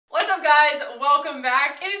guys, welcome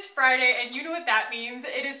back. It is Friday and you know what that means.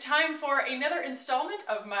 It is time for another installment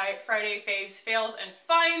of my Friday faves, fails, and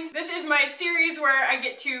finds. This is my series where I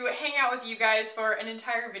get to hang out with you guys for an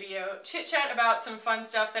entire video, chit chat about some fun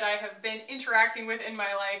stuff that I have been interacting with in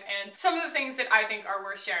my life and some of the things that I think are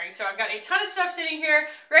worth sharing. So I've got a ton of stuff sitting here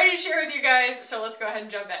ready to share with you guys, so let's go ahead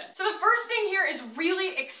and jump in. So the first thing here is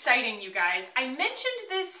really exciting, you guys. I mentioned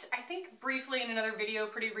this, I think, briefly in another video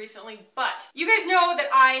pretty recently, but you guys know that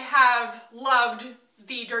I have loved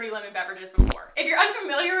the Dirty Lemon beverages before. If you're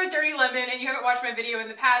unfamiliar with Dirty Lemon and you haven't watched my video in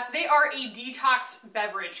the past, they are a detox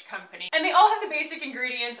beverage company. And they all have the basic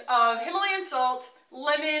ingredients of Himalayan salt,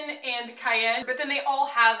 lemon, and cayenne, but then they all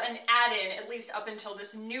have an add-in, at least up until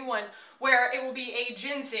this new one, where it will be a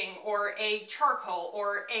ginseng or a charcoal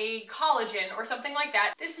or a collagen or something like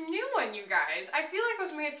that. This new one, you guys, I feel like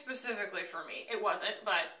was made specifically for me. It wasn't,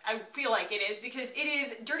 but I feel like it is because it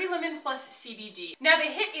is Dirty Lemon plus CBD. Now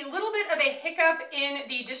they hit a little bit of a hiccup in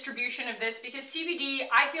the distribution of this because CBD,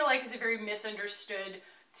 I feel like, is a very misunderstood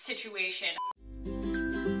situation.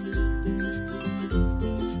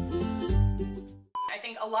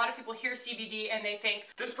 A lot of people hear CBD and they think,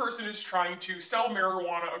 this person is trying to sell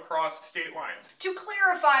marijuana across state lines. To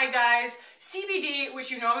clarify, guys, CBD,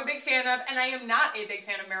 which you know I'm a big fan of, and I am not a big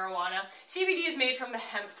fan of marijuana, CBD is made from the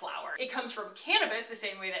hemp flower. It comes from cannabis the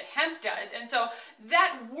same way that hemp does, and so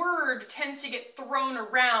that word tends to get thrown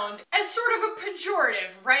around as sort of a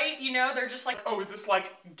pejorative, right? You know, they're just like, oh, is this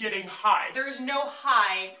like getting high? There is no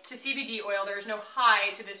high to CBD oil. There is no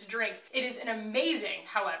high to this drink. It is an amazing,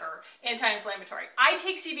 however, anti-inflammatory. I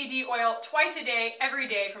take CBD oil twice a day, every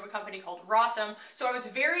day, from a company called Rossum, so I was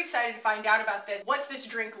very excited to find out about this. What's this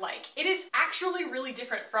drink like? It is actually really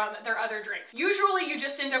different from their other drinks. Usually you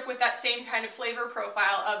just end up with that same kind of flavor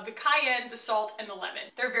profile of the cayenne, the salt, and the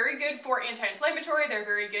lemon. They're very good for anti-inflammatory, they're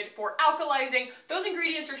very good for alkalizing. Those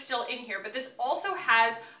ingredients are still in here, but this also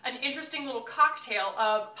has an interesting little cocktail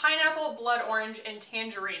of pineapple, blood orange, and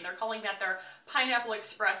tangerine. They're calling that their Pineapple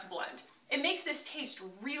Express blend. It makes this taste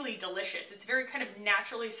really delicious. It's very kind of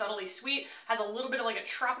naturally, subtly sweet, has a little bit of like a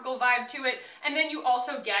tropical vibe to it, and then you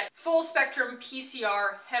also get full spectrum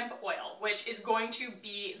PCR hemp oil, which is going to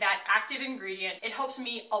be that active ingredient. It helps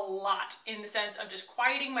me a lot in the sense of just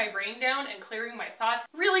quieting my brain down and clearing my thoughts.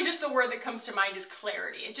 Really just the word that comes to mind is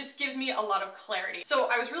clarity. It just gives me a lot of clarity. So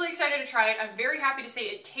I was really excited to try it. I'm very happy to say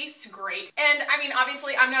it tastes great. And I mean,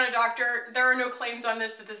 obviously I'm not a doctor. There are no claims on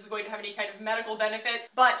this that this is going to have any kind of medical benefits,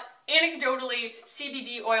 but anecdotally,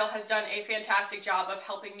 CBD oil has done a fantastic job of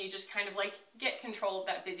helping me just kind of like get control of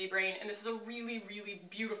that busy brain, and this is a really, really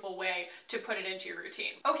beautiful way to put it into your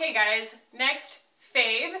routine. Okay guys, next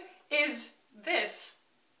fave is this.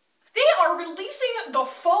 They are releasing the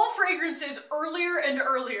fall fragrances earlier and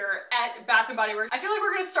earlier at Bath & Body Works. I feel like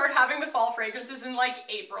we're gonna start having the fall fragrances in like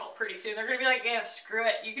April pretty soon. They're gonna be like, yeah, screw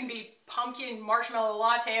it. You can be pumpkin marshmallow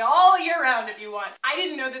latte all year round if you want. I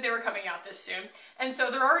didn't know that they were coming out this soon, and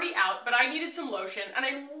so they're already out, but I needed some lotion, and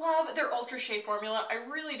I love their Ultra Shea formula. I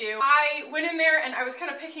really do. I went in there and I was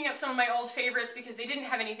kind of picking up some of my old favorites because they didn't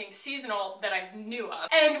have anything seasonal that I knew of.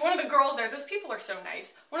 And one of the girls there, those people are so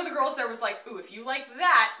nice, one of the girls there was like, ooh, if you like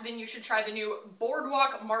that, then you should try the new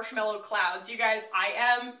Boardwalk Marshmallow Clouds. You guys, I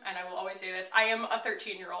am, and I will always say this, I am a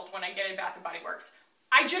 13-year-old when I get in Bath & Body Works.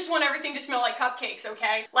 I just want everything to smell like cupcakes,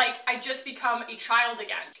 okay? Like, I just become a child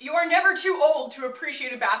again. You are never too old to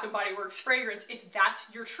appreciate a Bath & Body Works fragrance if that's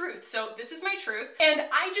your truth. So this is my truth, and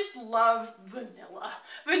I just love vanilla.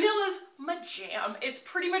 Vanilla's my jam. It's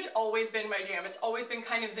pretty much always been my jam. It's always been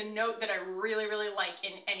kind of the note that I really, really like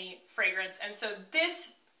in any fragrance. And so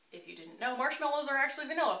this, if you didn't know, marshmallows are actually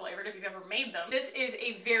vanilla flavored if you've ever made them. This is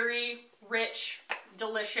a very rich,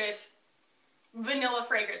 delicious, vanilla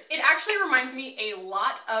fragrance. It actually reminds me a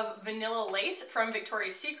lot of Vanilla Lace from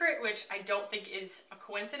Victoria's Secret, which I don't think is a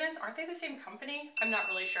coincidence. Aren't they the same company? I'm not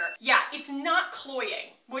really sure. Yeah, it's not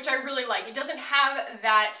cloying, which I really like. It doesn't have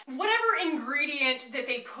that whatever ingredient that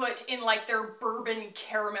they put in like their bourbon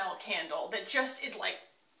caramel candle that just is like,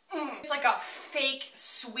 it's like a fake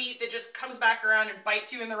sweet that just comes back around and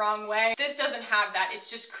bites you in the wrong way. This doesn't have that.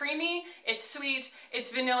 It's just creamy, it's sweet,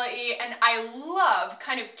 it's vanilla-y, and I love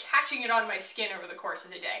kind of catching it on my skin over the course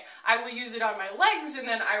of the day. I will use it on my legs, and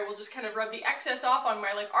then I will just kind of rub the excess off on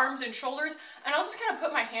my like arms and shoulders, and I'll just kind of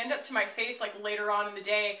put my hand up to my face like later on in the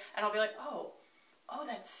day, and I'll be like, oh,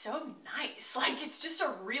 that's so nice. Like, it's just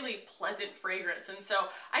a really pleasant fragrance. And so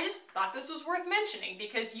I just thought this was worth mentioning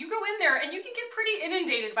because you go in there and you can get pretty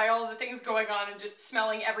inundated by all of the things going on and just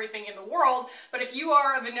smelling everything in the world. But if you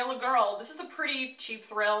are a vanilla girl, this is a pretty cheap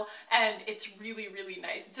thrill, and it's really, really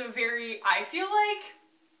nice. It's a very, I feel like,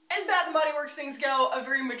 as Bath & Body Works things go, a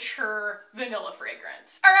very mature vanilla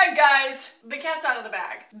fragrance. All right, guys, the cat's out of the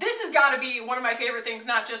bag. This has got to be one of my favorite things,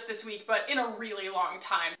 not just this week, but in a really long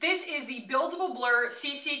time. This is the Buildable Blur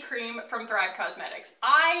CC Cream from Thrive Cosmetics.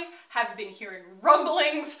 I have been hearing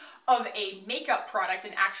rumblings of a makeup product,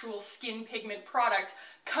 an actual skin pigment product,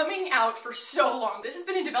 coming out for so long. This has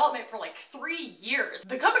been in development for like 3 years.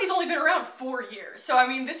 The company's only been around 4 years. So I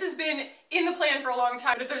mean, this has been in the plan for a long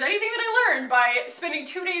time. But if there's anything that I learned by spending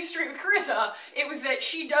 2 days straight with Carissa, it was that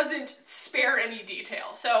she doesn't spare any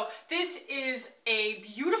detail. So this is a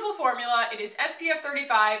beautiful formula. It is SPF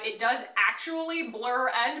 35. It does actually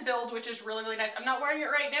blur and build, which is really, really nice. I'm not wearing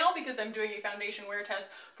it right now because I'm doing a foundation wear test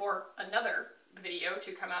for another video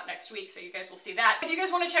to come out next week, so you guys will see that. If you guys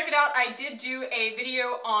want to check it out, I did do a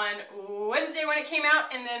video on Wednesday when it came out,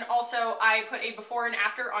 and then also I put a before and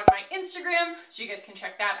after on my Instagram, so you guys can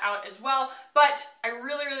check that out as well. But I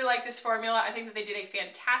really, really like this formula. I think that they did a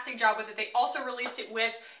fantastic job with it. They also released it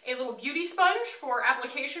with a little beauty sponge for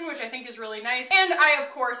application, which I think is really nice. And I,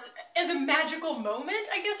 of course, as a magical moment,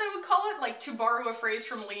 I guess I would call it, like to borrow a phrase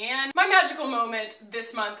from Leanne, my magical moment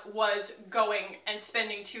this month was going and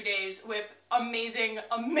spending 2 days with amazing,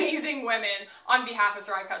 amazing women on behalf of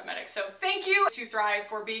Thrive Cosmetics. So thank you to Thrive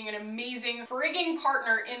for being an amazing frigging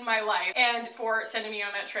partner in my life and for sending me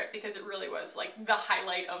on that trip, because it really was like the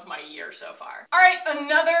highlight of my year so far. All right,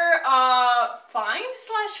 another find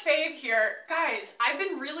slash fave here. Guys, I've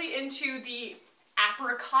been really into the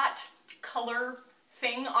apricot color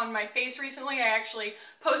thing on my face recently. I actually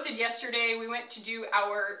posted yesterday. We went to do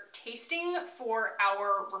our tasting for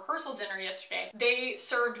our rehearsal dinner yesterday. They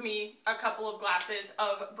served me a couple of glasses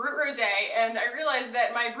of Brut Rosé, and I realized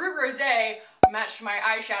that my Brut Rosé matched my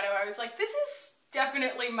eyeshadow. I was like, this is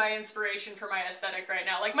definitely my inspiration for my aesthetic right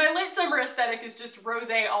now. Like, my late summer aesthetic is just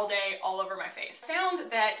rosé all day, all over my face. I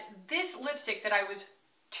found that this lipstick that I was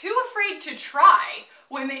too afraid to try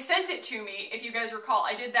when they sent it to me, if you guys recall,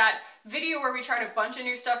 I did that video where we tried a bunch of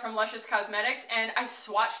new stuff from Luscious Cosmetics, and I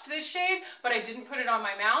swatched this shade, but I didn't put it on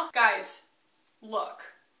my mouth. Guys, look,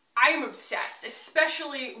 I am obsessed,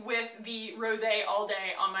 especially with the rosé all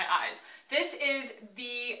day on my eyes. This is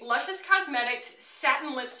the Luscious Cosmetics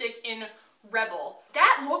Satin Lipstick in Rebel.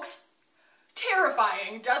 That looks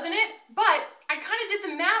terrifying, doesn't it? But I kind of did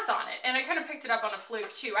the math on it, and I kind of picked it up on a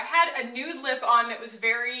fluke too. I had a nude lip on that was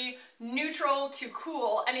very neutral to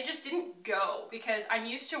cool, and it just didn't go because I'm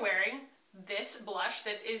used to wearing this blush.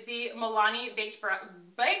 This is the Milani Baked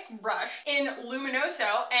Brush in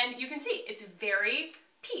Luminoso, and you can see it's very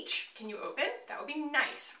peach. Can you open? That would be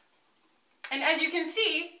nice. And as you can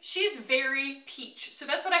see, she's very peach. So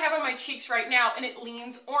that's what I have on my cheeks right now, and it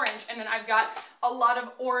leans orange. And then I've got a lot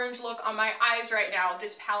of orange look on my eyes right now.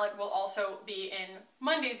 This palette will also be in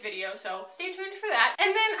Monday's video, so stay tuned for that. And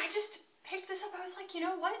then I just picked this up. I was like, you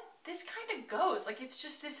know what? This kind of goes. Like, it's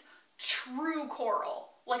just this true coral,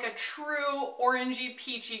 like a true orangey,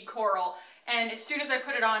 peachy coral. And as soon as I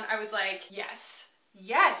put it on, I was like, yes.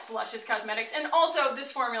 Yes, Luscious Cosmetics. And also,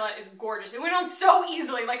 this formula is gorgeous. It went on so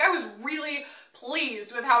easily. Like, I was really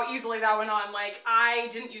pleased with how easily that went on. Like, I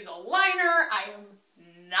didn't use a liner. I am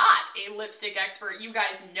not a lipstick expert. You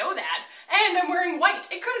guys know that. And I'm wearing white.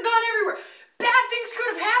 It could have gone everywhere. Bad things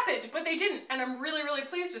could have happened, but they didn't. And I'm really, really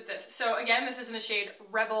pleased with this. So again, this is in the shade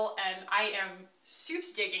Rebel, and I am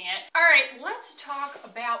soups digging it. All right, let's talk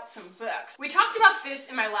about some books. We talked about this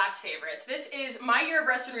in my last favorites. This is My Year of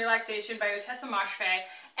Rest and Relaxation by Otessa Moshfegh,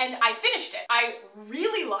 and I finished it. I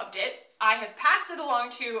really loved it. I have passed it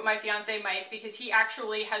along to my fiance Mike because he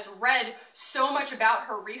actually has read so much about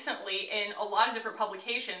her recently in a lot of different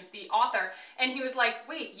publications, the author, and he was like,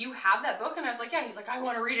 wait, you have that book? And I was like, yeah. He's like, I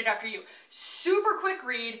want to read it after you. Super quick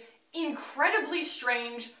read, incredibly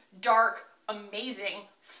strange, dark, amazing,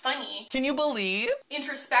 funny. Can you believe?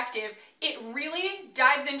 Introspective. It really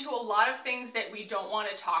dives into a lot of things that we don't want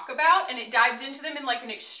to talk about, and it dives into them in like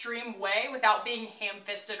an extreme way without being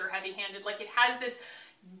ham-fisted or heavy-handed. Like, it has this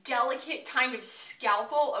delicate kind of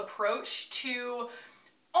scalpel approach to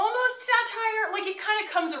almost satire. Like, it kind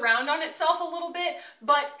of comes around on itself a little bit,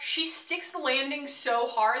 but she sticks the landing so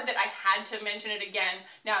hard that I had to mention it again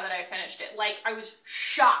now that I finished it. Like, I was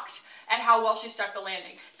shocked at how well she stuck the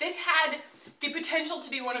landing. This had the potential to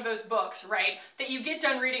be one of those books, right, that you get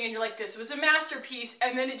done reading and you're like, this was a masterpiece,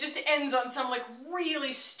 and then it just ends on some like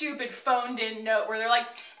really stupid phoned in note where they're like,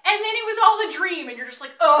 and then it was all a dream, and you're just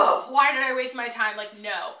like, oh, why did I waste my time? Like,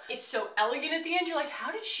 no. It's so elegant at the end, you're like,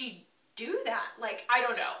 how did she do that? Like, I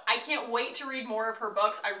don't know. I can't wait to read more of her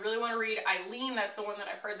books. I really want to read Eileen. That's the one that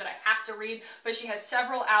I've heard that I have to read, but she has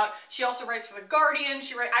several out. She also writes for The Guardian.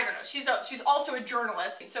 I don't know. She's also a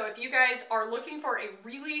journalist. So if you guys are looking for a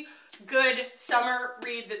really good summer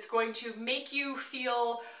read that's going to make you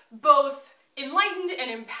feel both enlightened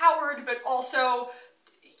and empowered, but also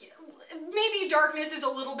maybe darkness is a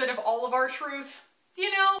little bit of all of our truth,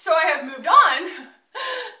 you know? So I have moved on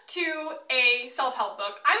to a self-help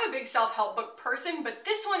book. I'm a big self-help book person, but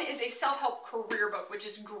this one is a self-help career book, which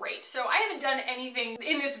is great. So I haven't done anything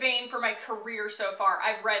in this vein for my career so far.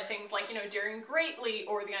 I've read things like, you know, Daring Greatly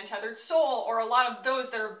or The Untethered Soul, or a lot of those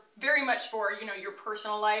that are very much for, you know, your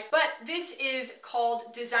personal life. But this is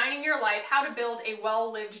called Designing Your Life, How to Build a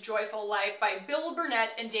Well-Lived, Joyful Life by Bill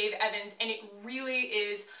Burnett and Dave Evans, and it really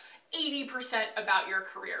is 80% about your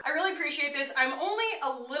career. I really appreciate this. I'm only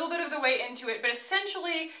a little bit of the way into it, but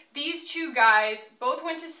essentially these two guys both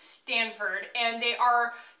went to Stanford, and they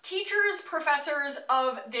are teachers, professors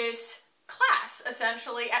of this class,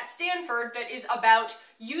 essentially, at Stanford that is about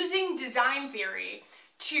using design theory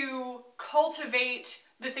to cultivate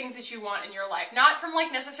the things that you want in your life. Not from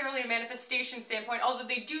like necessarily a manifestation standpoint, although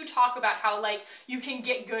they do talk about how like you can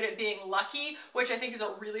get good at being lucky, which I think is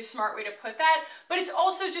a really smart way to put that, but it's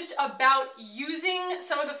also just about using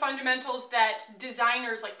some of the fundamentals that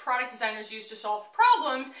designers, like product designers, use to solve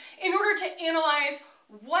problems in order to analyze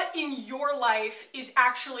what in your life is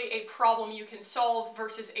actually a problem you can solve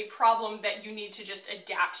versus a problem that you need to just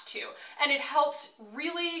adapt to. And it helps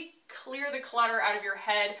really clear the clutter out of your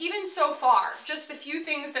head. Even so far, just the few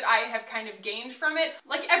things that I have kind of gained from it,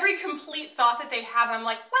 like every complete thought that they have, I'm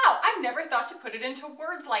like, wow, I've never thought to put it into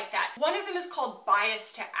words like that. One of them is called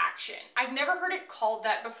bias to action. I've never heard it called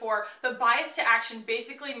that before, but bias to action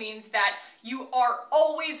basically means that you are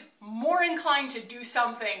always more inclined to do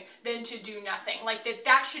something than to do nothing. Like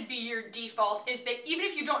that should be your default, is that even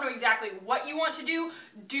if you don't know exactly what you want to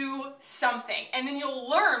do something. And then you'll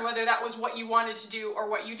learn whether that was what you wanted to do or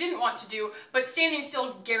what you didn't want to do, but standing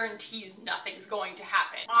still guarantees nothing's going to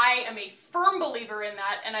happen. I am a firm believer in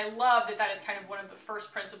that, and I love that that is kind of one of the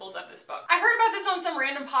first principles of this book. I heard about this on some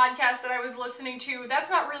random podcast that I was listening to.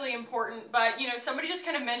 That's not really important, but you know, somebody just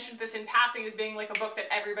kind of mentioned this in passing as being like a book that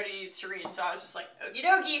everybody needs to read, so I was just like, okie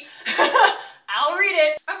dokie. I'll read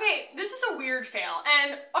it. Okay, this is a weird fail,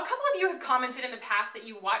 and a couple of you have commented in the past that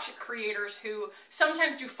you watch creators who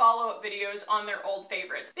sometimes do follow-up videos on their old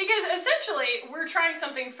favorites, because essentially we're trying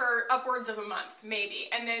something for upwards of a month, maybe,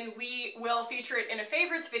 and then we will feature it in a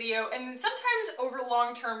favorites video, and then sometimes over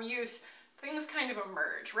long-term use, things kind of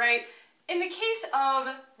emerge, right? In the case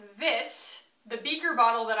of this, the beaker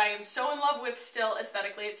bottle that I am so in love with still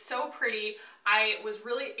aesthetically, it's so pretty. I was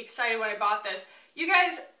really excited when I bought this. You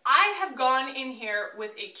guys, I have gone in here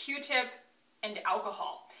with a Q-tip and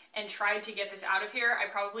alcohol and tried to get this out of here.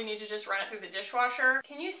 I probably need to just run it through the dishwasher.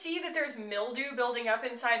 Can you see that there's mildew building up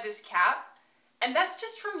inside this cap? And that's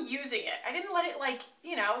just from using it. I didn't let it, like,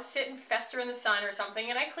 you know, sit and fester in the sun or something,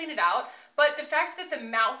 and I cleaned it out. But the fact that the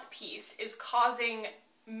mouthpiece is causing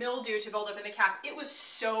mildew to build up in the cap, it was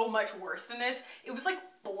so much worse than this. It was like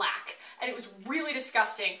black, and it was really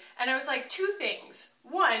disgusting. And I was like, two things.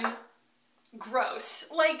 One, gross.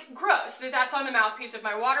 Like, gross that that's on the mouthpiece of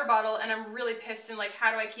my water bottle, and I'm really pissed, and like,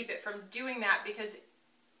 how do I keep it from doing that? Because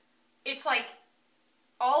it's like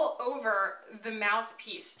all over the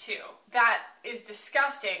mouthpiece too. That is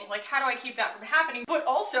disgusting. Like, how do I keep that from happening? But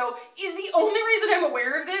also, is the only reason I'm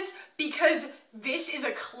aware of this because this is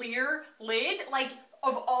a clear lid? Like,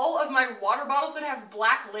 of all of my water bottles that have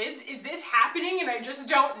black lids, is this happening and I just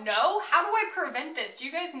don't know? How do I prevent this? Do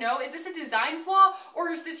you guys know? Is this a design flaw or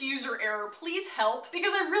is this user error? Please help,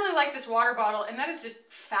 because I really like this water bottle and that is just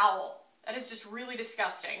foul. That is just really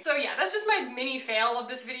disgusting. So yeah, that's just my mini fail of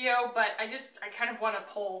this video, but I kind of want to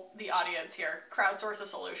pull the audience here. Crowdsource a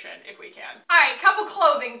solution if we can. Alright, couple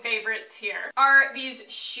clothing favorites here are these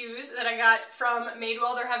shoes that I got from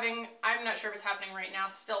Madewell. They're having, I'm not sure if it's happening right now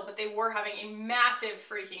still, but they were having a massive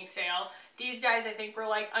freaking sale. These guys I think were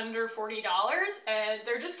like under $40, and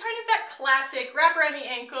they're just kind of that classic wrap around the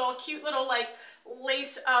ankle, cute little like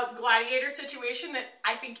lace up gladiator situation that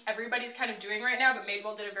I think everybody's kind of doing right now, but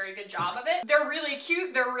Madewell did a very good job of it. They're really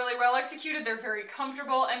cute, they're really well executed, they're very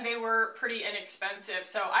comfortable, and they were pretty inexpensive.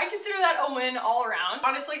 So I consider that a win all around.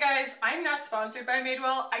 Honestly guys, I'm not sponsored by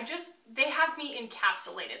Madewell. They have me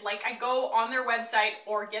encapsulated. Like, I go on their website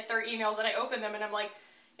or get their emails and I open them and I'm like,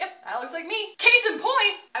 yep, that looks like me. Case in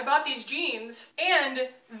point, I bought these jeans and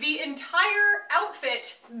the entire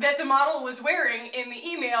outfit that the model was wearing in the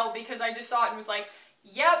email, because I just saw it and was like,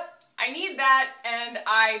 yep, I need that, and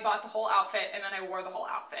I bought the whole outfit and then I wore the whole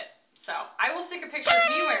outfit. So I will stick a picture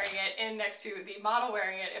of me wearing it in next to the model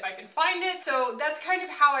wearing it if I can find it. So that's kind of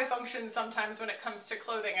how I function sometimes when it comes to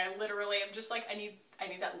clothing. I literally am just like, I need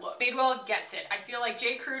that look. Madewell gets it. I feel like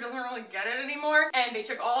J. Crew doesn't really get it anymore, and they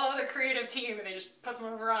took all of the creative team and they just put them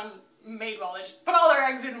over on Madewell. They just put all their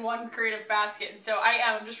eggs in one creative basket, and so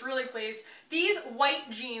I'm just really pleased. These white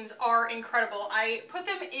jeans are incredible. I put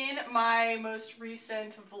them in my most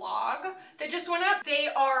recent vlog that just went up. They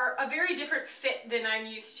are a very different fit than I'm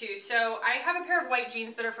used to. So I have a pair of white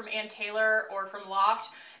jeans that are from Ann Taylor or from Loft,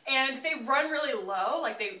 and they run really low,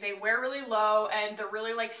 like they wear really low, and they're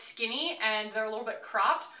really like skinny, and they're a little bit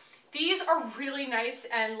cropped. These are really nice,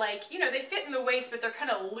 and like, you know, they fit in the waist, but they're kind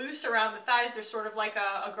of loose around the thighs. They're sort of like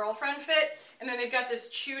a girlfriend fit. And then they've got this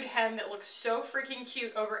chewed hem that looks so freaking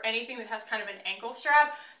cute over anything that has kind of an ankle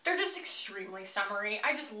strap. They're just extremely summery.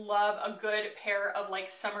 I just love a good pair of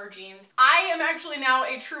like summer jeans. I am actually now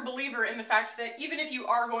a true believer in the fact that even if you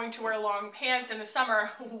are going to wear long pants in the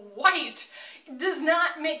summer, white does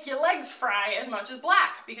not make your legs fry as much as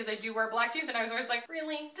black, because I do wear black jeans and I was always like,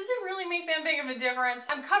 really? Does it really make that big of a difference?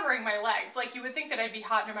 I'm covering my legs. Like, you would think that I'd be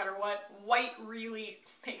hot no matter what. White really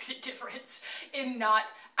makes a difference in not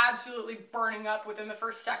absolutely burning up within the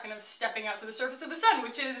first second of stepping out to the surface of the sun,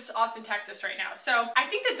 which is Austin, Texas right now. So I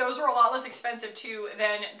think that those were a lot less expensive too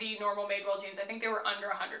than the normal Madewell jeans. I think they were under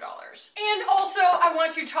 $100. And also I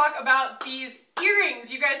want to talk about these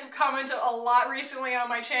earrings. You guys have commented a lot recently on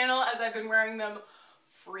my channel as I've been wearing them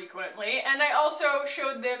frequently, and I also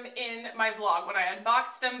showed them in my vlog when I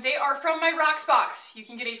unboxed them. They are from my Rocks box. You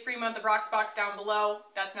can get a free month of Rocks box down below.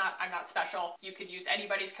 I'm not special. You could use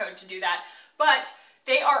anybody's code to do that. But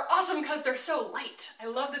they are awesome because they're so light. I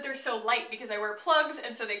love that they're so light because I wear plugs,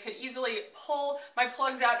 and so they could easily pull my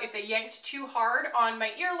plugs out if they yanked too hard on my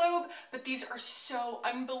earlobe, but these are so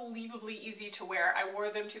unbelievably easy to wear. I wore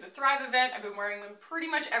them to the Thrive event. I've been wearing them pretty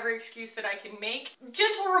much every excuse that I can make.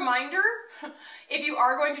 Gentle reminder, if you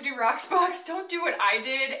are going to do Rocks box, don't do what I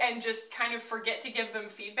did and just kind of forget to give them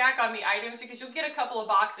feedback on the items, because you'll get a couple of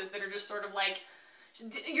boxes that are just sort of like,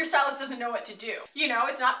 your stylist doesn't know what to do. You know,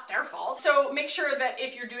 it's not their fault. So make sure that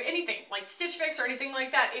if you're doing anything like Stitch Fix or anything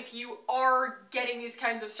like that, if you are getting these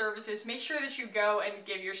kinds of services, make sure that you go and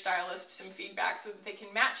give your stylist some feedback so that they can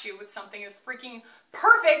match you with something as freaking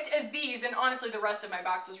perfect as these. And honestly, the rest of my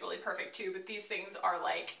box was really perfect too, but these things are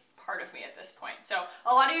like part of me at this point. So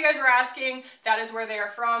a lot of you guys were asking, that is where they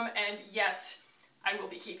are from, and yes, I will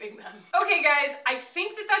be keeping them. Okay guys, I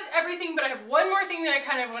think that that's everything, but I have one more thing that I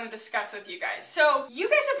kind of want to discuss with you guys. So you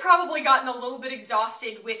guys have probably gotten a little bit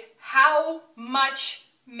exhausted with how much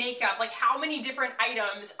makeup, like how many different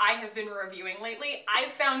items I have been reviewing lately.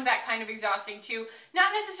 I've found that kind of exhausting too.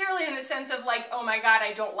 Not necessarily in the sense of like, oh my god,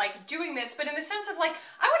 I don't like doing this, but in the sense of like,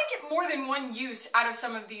 I want to get more than one use out of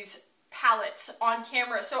some of these palettes on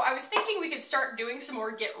camera. So I was thinking we could start doing some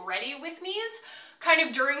more get ready with me's kind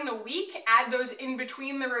of during the week, add those in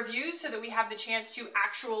between the reviews so that we have the chance to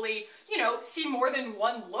actually, you know, see more than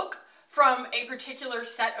one look from a particular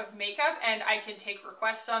set of makeup, and I can take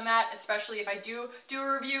requests on that, especially if I do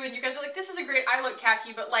a review and you guys are like, this is a great eye look,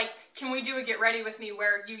 Khaki, but like, can we do a get ready with me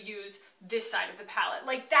where you use this side of the palette?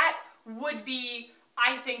 Like, that would be,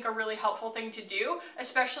 I think, a really helpful thing to do,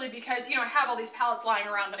 especially because, you know, I have all these palettes lying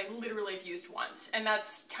around that I literally have used once, and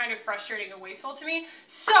that's kind of frustrating and wasteful to me.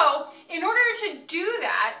 So in order to do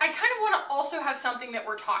that, I kind of want to also have something that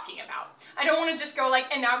we're talking about. I don't want to just go like,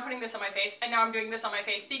 and now I'm putting this on my face, and now I'm doing this on my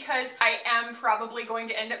face, because I am probably going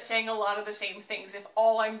to end up saying a lot of the same things if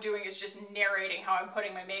all I'm doing is just narrating how I'm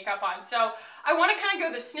putting my makeup on. So I want to kind of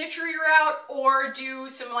go the snitchery route or do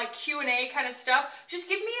some like Q&A kind of stuff. Just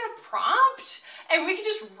give me a prompt and we can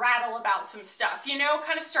just rattle about some stuff, you know,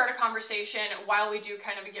 kind of start a conversation while we do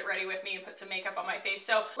kind of a get ready with me and put some makeup on my face.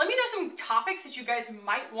 So let me know some topics that you guys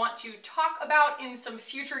might want to talk about in some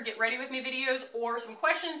future get ready with me videos, or some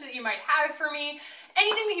questions that you might have for me.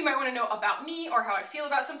 Anything that you might want to know about me or how I feel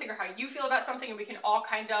about something or how you feel about something, and we can all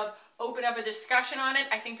kind of open up a discussion on it.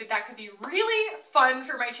 I think that that could be really fun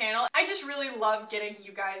for my channel. I just really love getting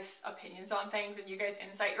you guys' opinions on things and you guys'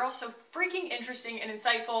 insight. You're all so freaking interesting and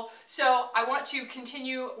insightful. So I want to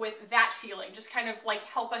continue with that feeling, just kind of like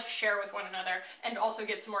help us share with one another and also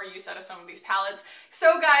get some more use out of some of these palettes.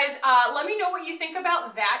 So guys, let me know what you think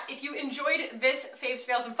about that. If you enjoyed this Faves,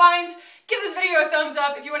 Fails, and Finds, give this video a thumbs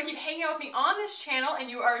up. If you want to keep hanging out with me on this channel and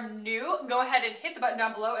you are new, go ahead and hit the button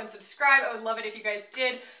down below and subscribe. I would love it if you guys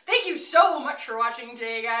did. Thank you so much for watching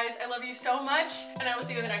today, guys. I love you so much, and I will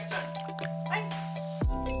see you in the next one. Bye.